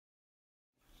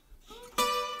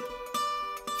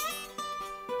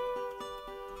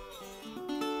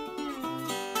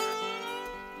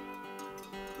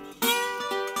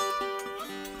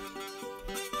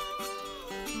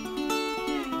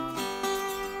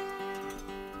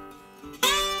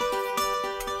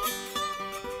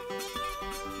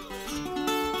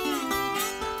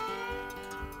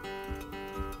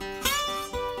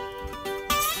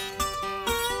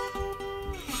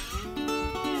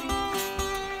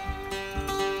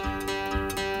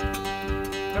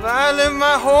Have I lived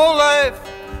my whole life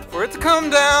for it to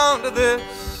come down to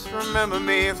this? Remember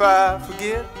me if I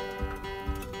forget.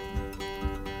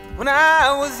 When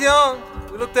I was young,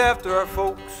 we looked after our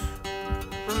folks.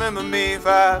 Remember me if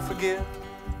I forget.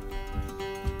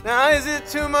 Now is it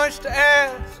too much to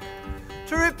ask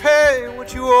to repay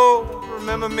what you owe?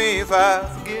 Remember me if I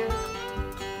forget.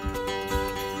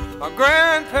 My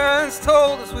grandparents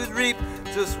told us we'd reap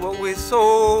just what we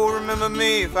sow. Remember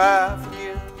me if I forget.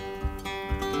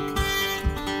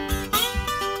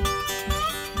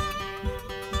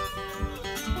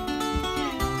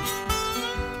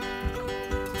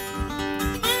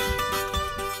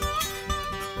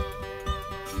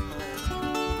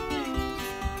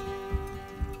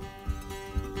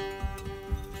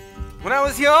 When I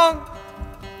was young,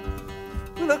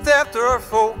 we looked after our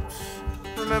folks.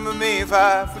 Remember me if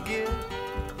I forget.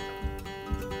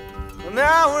 Well,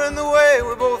 now we're in the way,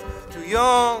 we're both too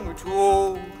young or too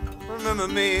old. Remember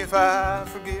me if I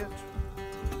forget.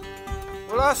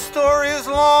 Well, our story is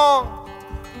long,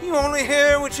 you only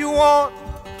hear what you want.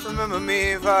 Remember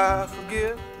me if I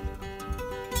forget.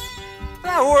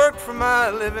 I worked for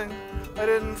my living, I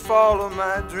didn't follow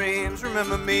my dreams.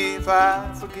 Remember me if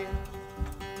I forget.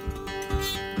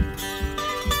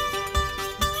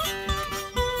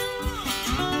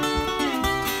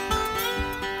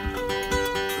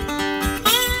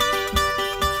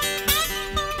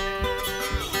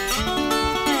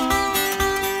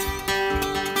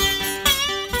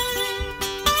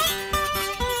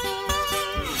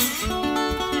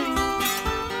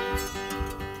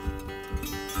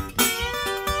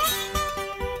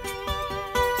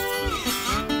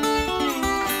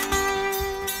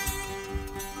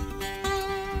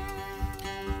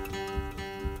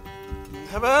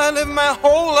 Have I lived my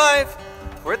whole life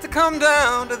for it to come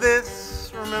down to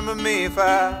this? Remember me if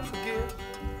I forget.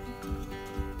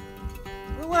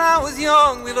 When I was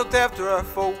young, we looked after our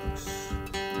folks.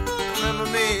 Remember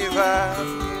me if I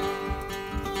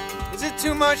forget. Is it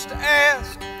too much to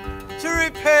ask to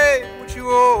repay what you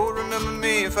owe? Remember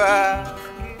me if I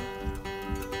forget.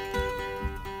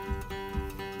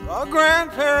 Our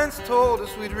grandparents told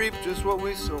us we'd reap just what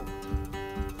we sow.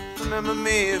 Remember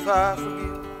me if I forget.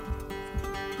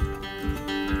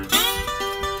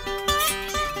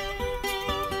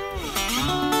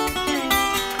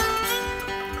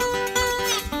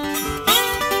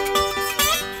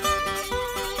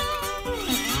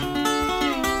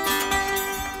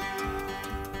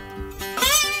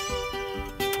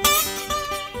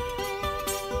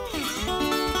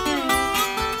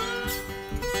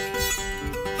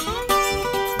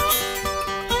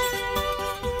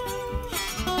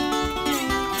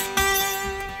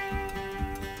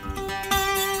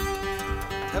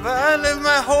 Have I lived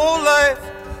my whole life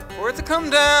for it to come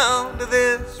down to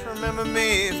this? Remember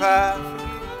me if I forget.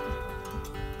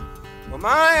 Well, my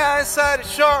eyesight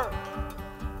is sharp,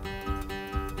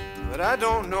 but I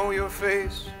don't know your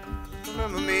face.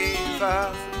 Remember me if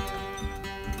I forget.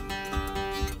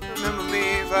 Remember me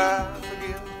if I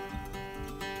forget.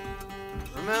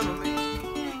 Remember me.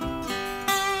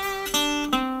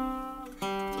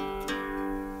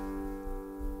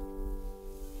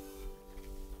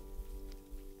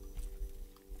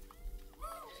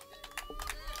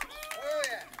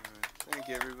 Thank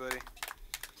you, everybody.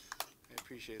 I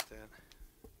appreciate that.